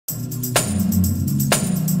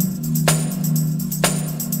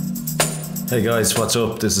Hey guys, what's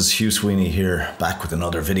up? This is Hugh Sweeney here, back with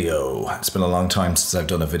another video. It's been a long time since I've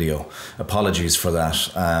done a video. Apologies for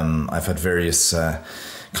that. I've had various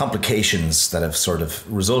complications that have sort of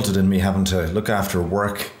resulted in me having to look after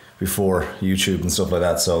work before YouTube and stuff like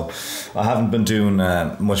that. So I haven't been doing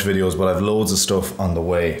much videos, but I've loads of stuff on the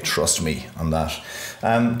way. Trust me on that.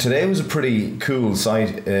 Today was a pretty cool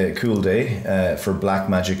cool day for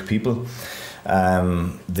Blackmagic people.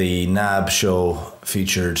 The NAB show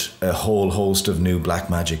featured a whole host of new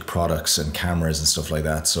Blackmagic products and cameras and stuff like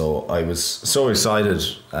that. So I was so excited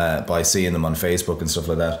by seeing them on Facebook and stuff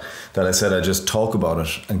like that, that I said I'd just talk about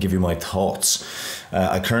it and give you my thoughts.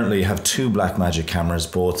 I currently have two Blackmagic cameras,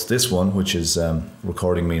 both this one, which is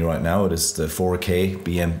recording me right now. It is the 4K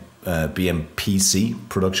BMPC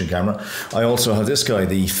production camera. I also have this guy,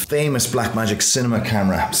 the famous Blackmagic cinema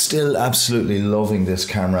camera. I'm still absolutely loving this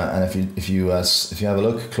camera, and if you have a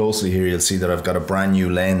look closely here, you'll see that I've got a brand new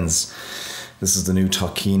lens. This is the new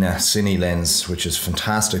Tokina Cine lens, which is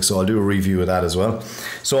fantastic, so I'll do a review of that as well.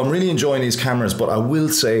 So I'm really enjoying these cameras, but I will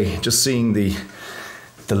say, just seeing the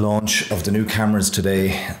launch of the new cameras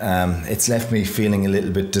today, it's left me feeling a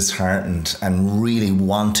little bit disheartened and really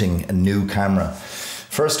wanting a new camera.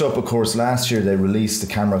 First up, of course, last year they released a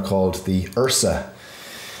camera called the URSA.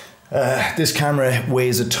 This camera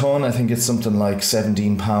weighs a ton. I think it's something like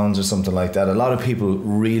 17 pounds or something like that. A lot of people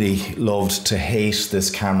really loved to hate this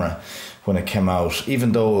camera when it came out,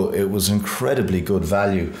 even though it was incredibly good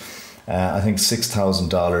value. I think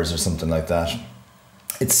 $6,000 or something like that.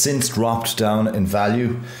 It's since dropped down in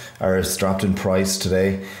value, or it's dropped in price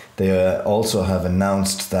today. They also have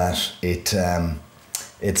announced that it's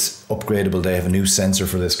upgradable. They have a new sensor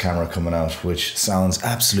for this camera coming out, which sounds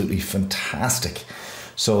absolutely fantastic.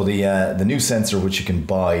 So the new sensor, which you can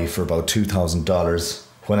buy for about $2,000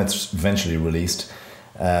 when it's eventually released,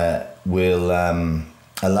 will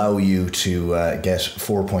allow you to get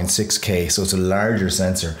 4.6K, so it's a larger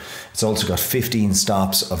sensor. It's also got 15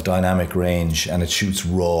 stops of dynamic range, and it shoots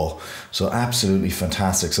RAW, so absolutely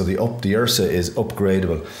fantastic. So the URSA is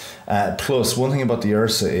upgradable. Plus, one thing about the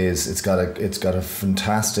URSA is it's got a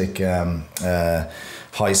fantastic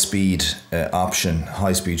high speed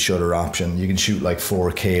shutter option. You can shoot like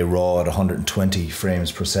 4K RAW at 120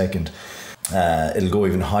 frames per second. It'll go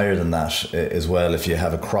even higher than that as well if you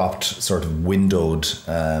have a cropped sort of windowed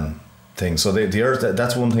thing. So the URSA,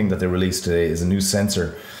 that's one thing that they released today, is a new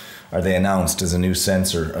sensor, or they announced as a new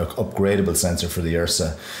sensor, an upgradable sensor for the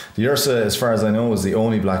URSA. The URSA, as far as I know, is the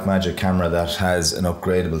only Blackmagic camera that has an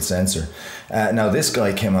upgradable sensor. Now this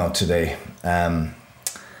guy came out today.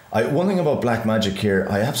 One thing about Blackmagic here,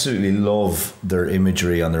 I absolutely love their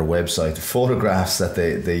imagery on their website. The photographs that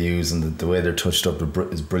they use and the way they're touched up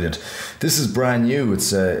is brilliant. This is brand new.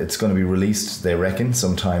 It's going to be released, they reckon,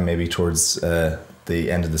 sometime maybe towards the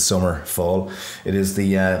end of the summer, fall. It is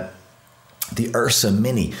the URSA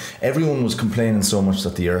Mini. Everyone was complaining so much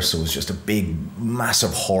that the URSA was just a big,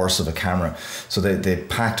 massive horse of a camera. So they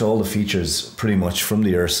packed all the features pretty much from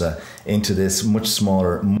the URSA into this much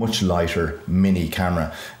smaller, much lighter mini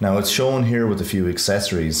camera. Now it's shown here with a few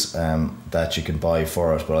accessories that you can buy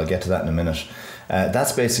for it, but I'll get to that in a minute.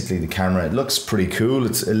 That's basically the camera. It looks pretty cool.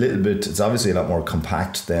 It's obviously a lot more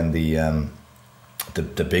compact than the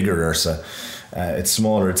bigger URSA. It's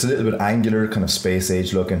smaller. It's a little bit angular, kind of space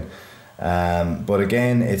age looking. But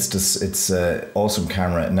again, it's an awesome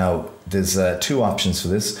camera. Now there's two options for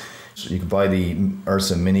this. You can buy the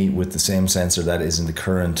URSA Mini with the same sensor that is in the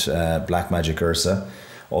current Blackmagic URSA,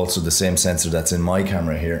 also the same sensor that's in my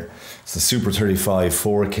camera here. It's the Super 35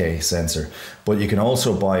 4K sensor, but you can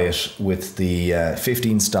also buy it with the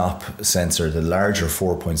 15 stop sensor, the larger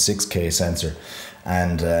 4.6K sensor,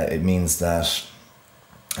 and it means that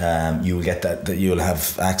you will get that you'll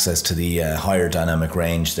have access to the higher dynamic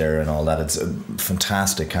range there and all that. It's a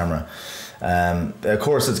fantastic camera. Of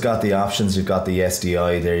course, it's got the options. You've got the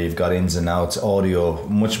SDI there. You've got ins and outs, audio,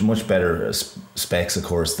 much better specs, of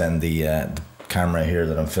course, than the camera here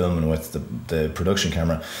that I'm filming with, the production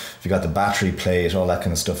camera. You've got the battery plate, all that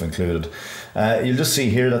kind of stuff included. You'll just see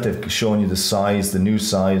here that they've shown you the new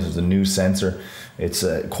size of the new sensor. It's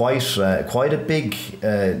quite a big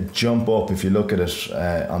jump up if you look at it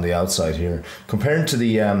on the outside here. Compared to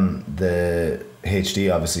the HD,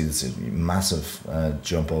 obviously it's a massive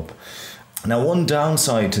jump up. Now, one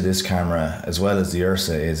downside to this camera, as well as the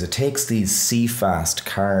URSA, is it takes these CFast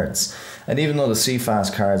cards. And even though the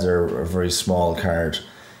CFast cards are a very small card,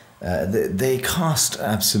 they cost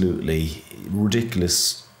absolutely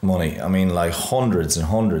ridiculous money. I mean, like hundreds and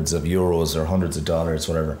hundreds of euros or hundreds of dollars,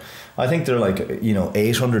 whatever. I think they're like, you know,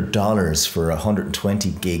 $800 for a 120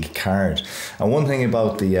 gig card. And one thing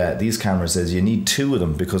about these cameras is you need two of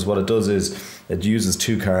them, because what it does is it uses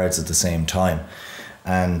two cards at the same time.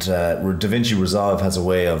 And DaVinci Resolve has a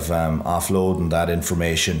way of offloading that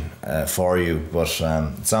information for you, but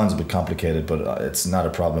it sounds a bit complicated, but it's not a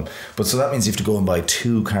problem. But so that means you have to go and buy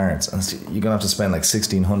two cards, and you're gonna have to spend like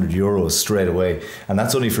 €1,600 straight away, and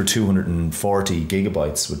that's only for 240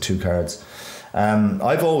 gigabytes with two cards.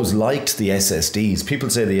 I've always liked the SSDs. People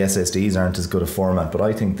say the SSDs aren't as good a format, but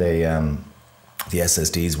I think they the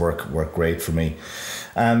SSDs work great for me.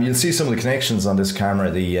 You'll see some of the connections on this camera.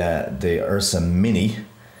 The URSA Mini.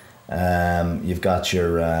 You've got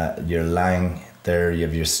your Lang there. You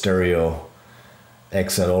have your stereo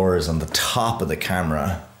XLRs on the top of the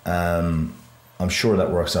camera. I'm sure that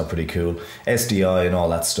works out pretty cool. SDI and all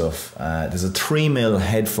that stuff. There's a 3mm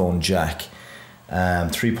headphone jack,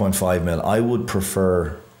 3.5mm. I would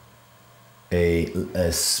prefer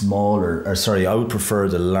a smaller, or sorry, I would prefer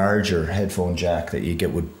the larger headphone jack that you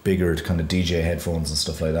get with bigger kind of DJ headphones and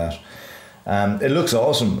stuff like that. It looks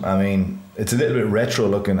awesome. I mean, it's a little bit retro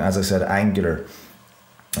looking, as I said, angular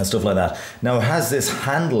and stuff like that. Now it has this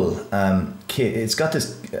handle kit. It's got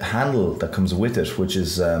this handle that comes with it, which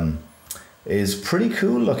is pretty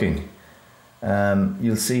cool looking.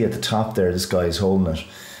 You'll see at the top there, this guy is holding it.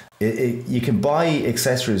 You can buy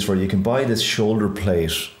accessories for it. You can buy this shoulder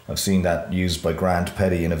plate. I've seen that used by Grant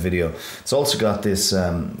Petty in a video. It's also got this,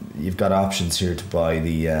 you've got options here to buy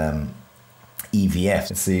the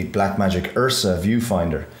EVF. It's the Blackmagic URSA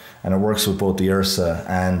viewfinder, and it works with both the URSA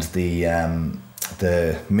and the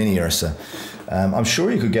Mini URSA. I'm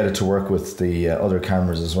sure you could get it to work with the other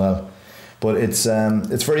cameras as well. But it's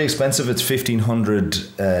very expensive. It's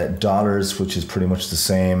 $1,500, which is pretty much the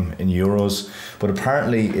same in euros. But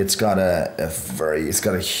apparently, it's got a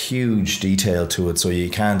huge detail to it. So you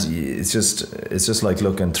can't. It's just like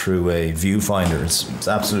looking through a viewfinder. It's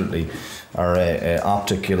absolutely, or a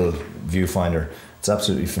optical viewfinder. It's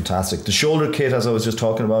absolutely fantastic. The shoulder kit, as I was just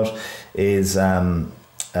talking about, is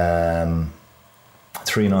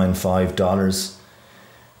 $395.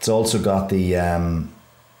 It's also got the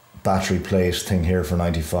battery plate thing here for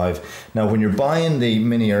 95. Now when you're buying the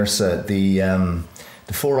Mini URSA,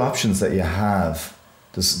 the four options that you have,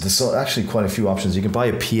 there's actually quite a few options. You can buy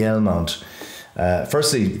a PL mount.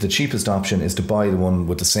 Firstly, the cheapest option is to buy the one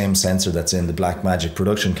with the same sensor that's in the Blackmagic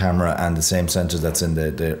production camera and the same sensor that's in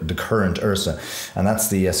the current URSA, and that's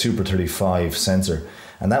the Super 35 sensor.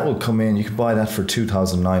 And that will come in, you can buy that for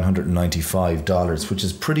 $2,995, which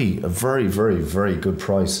is a very, very, very good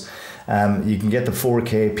price. You can get the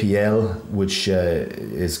 4K PL, which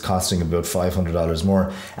is costing about $500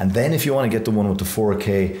 more. And then if you want to get the one with the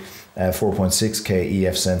 4K, 4.6K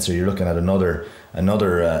EF sensor, you're looking at another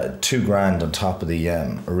 $2,000 on top of the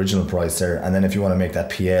original price there. And then if you want to make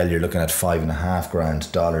that PL, you're looking at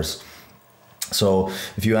 $5,500. So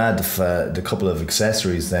if you add the couple of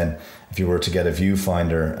accessories, then if you were to get a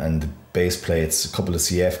viewfinder and the base plates, a couple of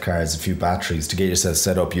CF cards, a few batteries to get yourself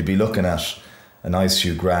set up, you'd be looking at a nice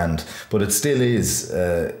few grand. But it still is,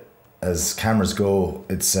 as cameras go,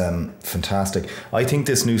 it's fantastic. I think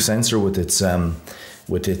this new sensor with its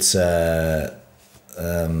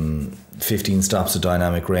 15 stops of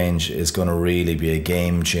dynamic range is going to really be a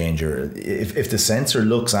game changer. If the sensor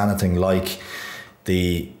looks anything like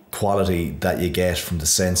the quality that you get from the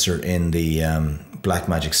sensor in the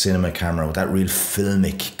Blackmagic Cinema camera with that real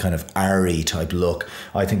filmic kind of RE type look,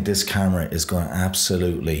 I think this camera is going to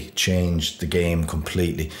absolutely change the game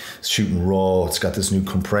completely. It's shooting RAW, it's got this new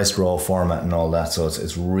compressed RAW format and all that, so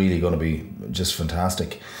it's really going to be just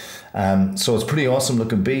fantastic. So it's pretty awesome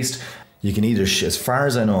looking beast. You can either, as far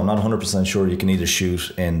as I know, I'm not 100% sure, you can either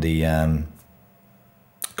shoot in the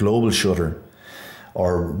global shutter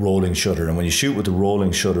or rolling shutter, and when you shoot with the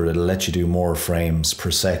rolling shutter, it'll let you do more frames per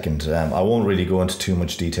second. I won't really go into too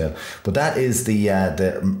much detail, but that is the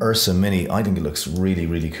URSA Mini. I think it looks really,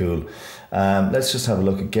 really cool. Let's just have a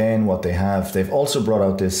look again what they have. They've also brought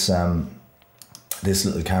out this this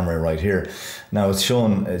little camera right here. Now it's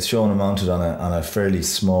shown mounted on a fairly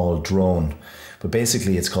small drone, but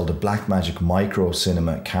basically it's called the Blackmagic Micro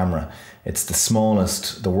Cinema camera. It's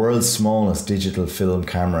the world's smallest digital film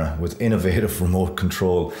camera with innovative remote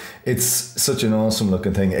control. It's such an awesome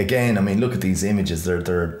looking thing. Again, I mean, look at these images.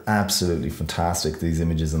 They're absolutely fantastic, these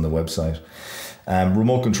images on the website.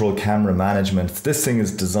 Remote control camera management. This thing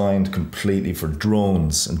is designed completely for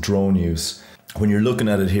drones and drone use. When you're looking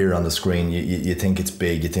at it here on the screen, you think it's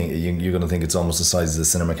big. You're going to think it's almost the size of the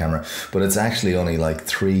cinema camera, but it's actually only like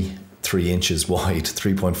 3 inches wide,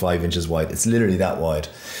 3.5 inches wide. It's literally that wide.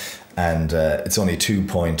 And it's only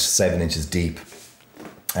 2.7 inches deep.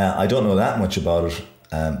 I don't know that much about it,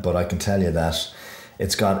 but I can tell you that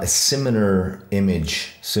it's got a similar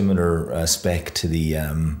image, similar spec to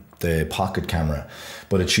the pocket camera,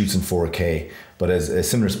 but it shoots in 4K. But as a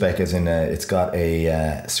similar spec as in it's got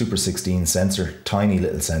a Super 16 sensor, tiny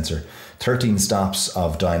little sensor, 13 stops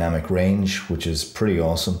of dynamic range, which is pretty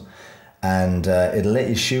awesome. And it'll let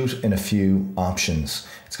you shoot in a few options.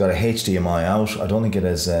 It's got a HDMI out. I don't think it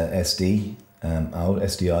has SDI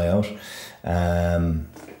out.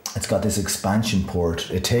 It's got this expansion port.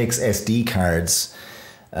 It takes SD cards,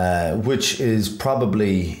 which is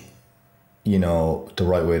probably, you know, the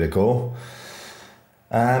right way to go.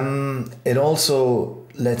 It also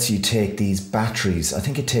lets you take these batteries. I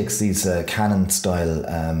think it takes these Canon style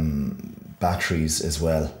batteries as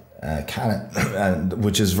well. Canon,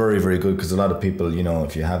 which is very, very good, because a lot of people, you know,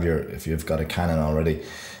 if you've got a Canon already,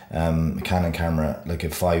 a Canon camera like a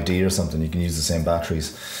 5D or something, you can use the same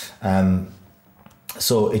batteries.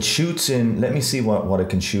 So it shoots in, let me see what it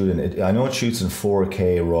can shoot in. I know it shoots in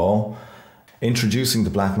 4K RAW. Introducing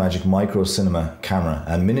the Blackmagic Micro Cinema camera,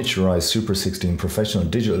 a miniaturized Super 16 professional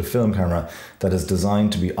digital film camera that is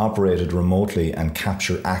designed to be operated remotely and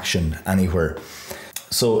capture action anywhere.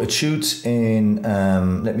 So it shoots in,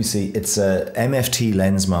 let me see, it's a MFT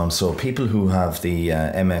lens mount. So people who have the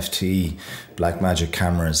MFT Blackmagic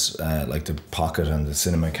cameras, like the Pocket and the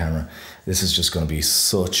Cinema camera, this is just going to be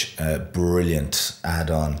such a brilliant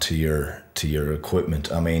add-on to your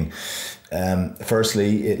equipment. I mean,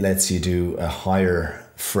 firstly, it lets you do a higher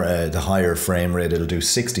frame rate. It'll do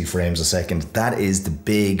 60 frames a second. That is the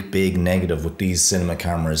big negative with these cinema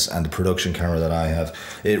cameras and the production camera that I have.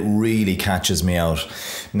 It really catches me out.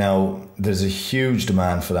 Now, there's a huge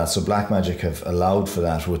demand for that. So Blackmagic have allowed for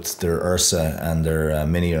that with their URSA and their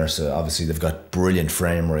Mini URSA. Obviously, they've got brilliant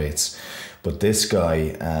frame rates. But this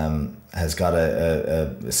guy has got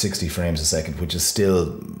a 60 frames a second, which is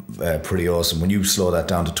still pretty awesome. When you slow that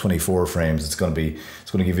down to 24 frames, it's going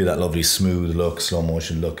to give you that lovely smooth look, slow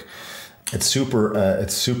motion look. It's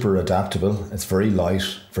super adaptable. It's very light,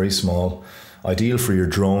 very small, ideal for your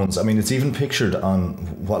drones. I mean, it's even pictured on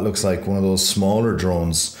what looks like one of those smaller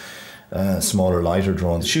drones, smaller, lighter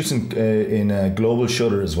drones. It shoots in global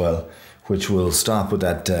shutter as well, which will stop with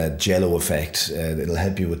that jello effect. It'll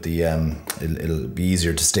help you with the, it'll be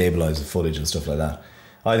easier to stabilize the footage and stuff like that.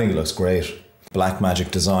 I think it looks great.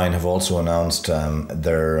 Blackmagic Design have also announced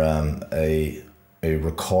their a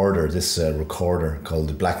recorder, recorder called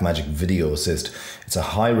the Blackmagic Video Assist. It's a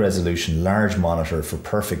high resolution, large monitor for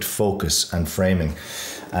perfect focus and framing.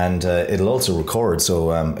 And it'll also record,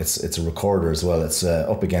 so it's a recorder as well. It's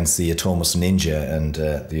up against the Atomos Ninja and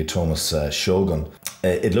the Atomos Shogun.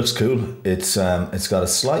 It looks cool. It's got a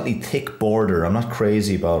slightly thick border. I'm not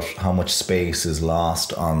crazy about how much space is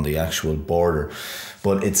lost on the actual border,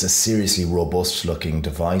 but it's a seriously robust looking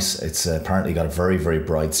device. It's apparently got a very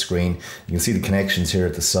bright screen. You can see the connections here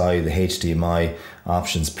at the side, the HDMI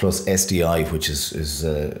options plus SDI, which is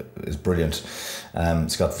brilliant.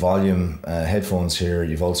 It's got volume headphones here.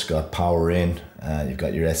 You've also got power in. You've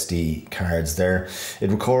got your SD cards there. It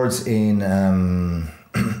records in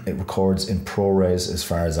ProRes as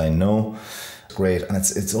far as I know. It's great, and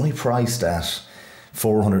it's only priced at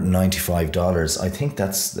 $495. I think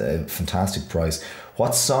that's a fantastic price.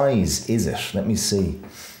 What size is it? Let me see.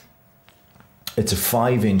 It's a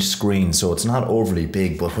 5-inch screen, so it's not overly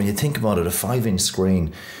big, but when you think about it, a 5-inch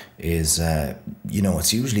screen is, you know,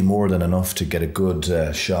 it's usually more than enough to get a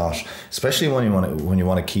good shot, especially when you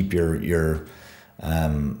want to keep your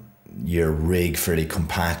rig fairly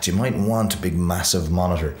compact. You might want a big massive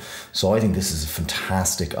monitor, so I think this is a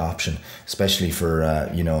fantastic option, especially for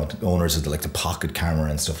you know, owners of the pocket camera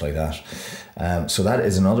and stuff like that. So that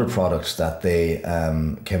is another product that they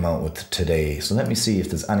came out with today. So let me see if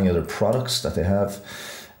there's any other products that they have.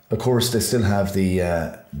 Of course, they still have the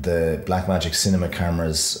Blackmagic Cinema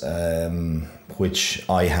cameras, which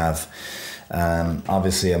I have.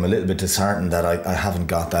 Obviously, I'm a little bit disheartened that I haven't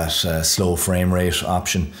got that slow frame rate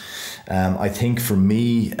option. I think for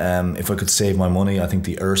me, if I could save my money, I think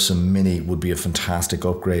the URSA Mini would be a fantastic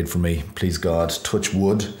upgrade for me. Please God, touch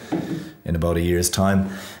wood, in about a year's time.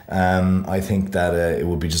 I think that it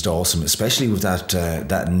would be just awesome, especially with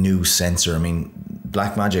that new sensor. I mean,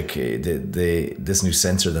 Blackmagic, this new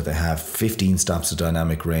sensor that they have, 15 stops of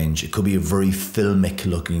dynamic range. It could be a very filmic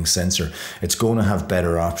looking sensor. It's going to have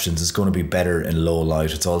better options. It's going to be better in low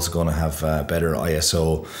light. It's also going to have better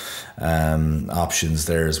ISO options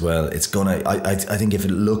there as well. It's going to, I think if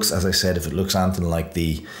it looks, as I said, if it looks anything like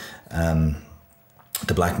the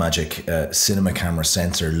the Blackmagic cinema camera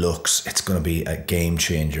sensor looks, it's going to be a game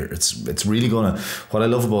changer. It's really going to, what I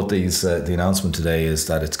love about these the announcement today is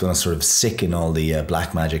that it's going to sort of sicken all the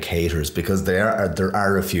Blackmagic haters, because there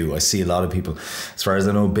are a few. I see a lot of people, as far as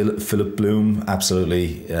I know, Philip Bloom,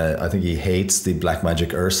 absolutely, I think he hates the Blackmagic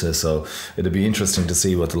URSA, so it'll be interesting to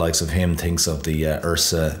see what the likes of him thinks of the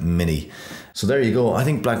URSA Mini. So there you go. I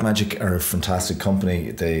think Blackmagic are a fantastic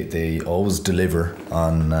company. They always deliver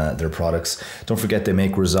on their products. Don't forget they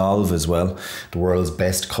make Resolve as well, the world's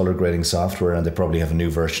best color grading software, and they probably have a new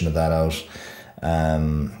version of that out.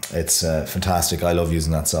 It's fantastic. I love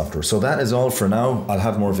using that software. So that is all for now. I'll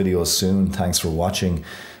have more videos soon. Thanks for watching,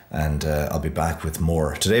 and I'll be back with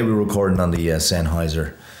more. Today we're recording on the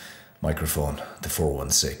Sennheiser microphone, the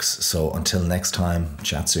 416. So until next time,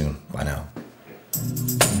 chat soon. Bye now.